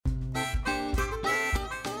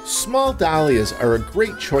Small dahlias are a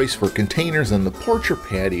great choice for containers on the porch or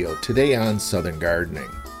patio today on Southern Gardening.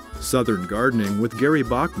 Southern Gardening with Gary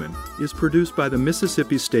Bachman is produced by the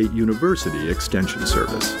Mississippi State University Extension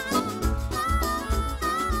Service.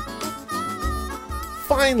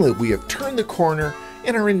 Finally, we have turned the corner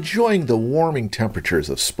and are enjoying the warming temperatures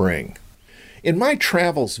of spring. In my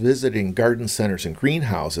travels visiting garden centers and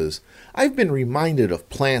greenhouses, I've been reminded of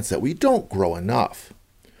plants that we don't grow enough.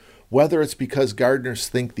 Whether it's because gardeners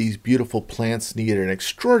think these beautiful plants need an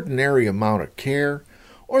extraordinary amount of care,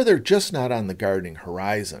 or they're just not on the gardening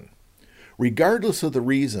horizon. Regardless of the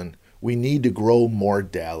reason, we need to grow more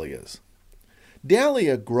dahlias.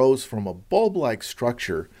 Dahlia grows from a bulb-like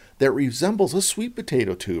structure that resembles a sweet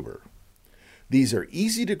potato tuber. These are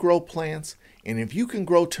easy to grow plants, and if you can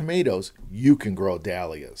grow tomatoes, you can grow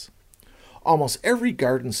dahlias. Almost every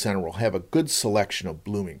garden center will have a good selection of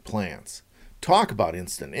blooming plants. Talk about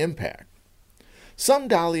instant impact. Some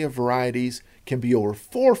dahlia varieties can be over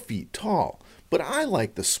 4 feet tall, but I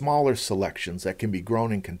like the smaller selections that can be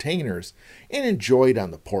grown in containers and enjoyed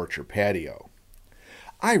on the porch or patio.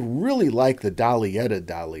 I really like the Dahlietta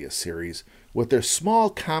Dahlia series with their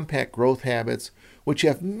small compact growth habits, which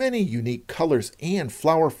have many unique colors and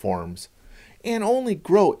flower forms, and only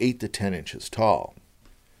grow 8 to 10 inches tall.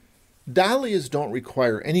 Dahlias don't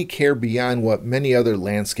require any care beyond what many other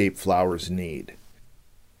landscape flowers need.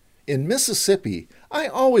 In Mississippi, I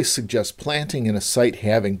always suggest planting in a site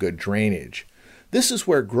having good drainage. This is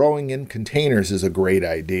where growing in containers is a great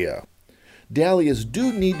idea. Dahlias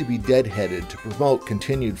do need to be deadheaded to promote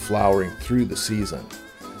continued flowering through the season.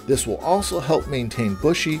 This will also help maintain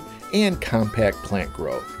bushy and compact plant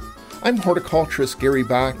growth. I'm horticulturist Gary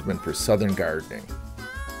Bachman for Southern Gardening.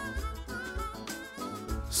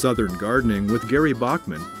 Southern Gardening with Gary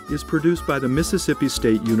Bachman is produced by the Mississippi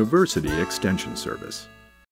State University Extension Service.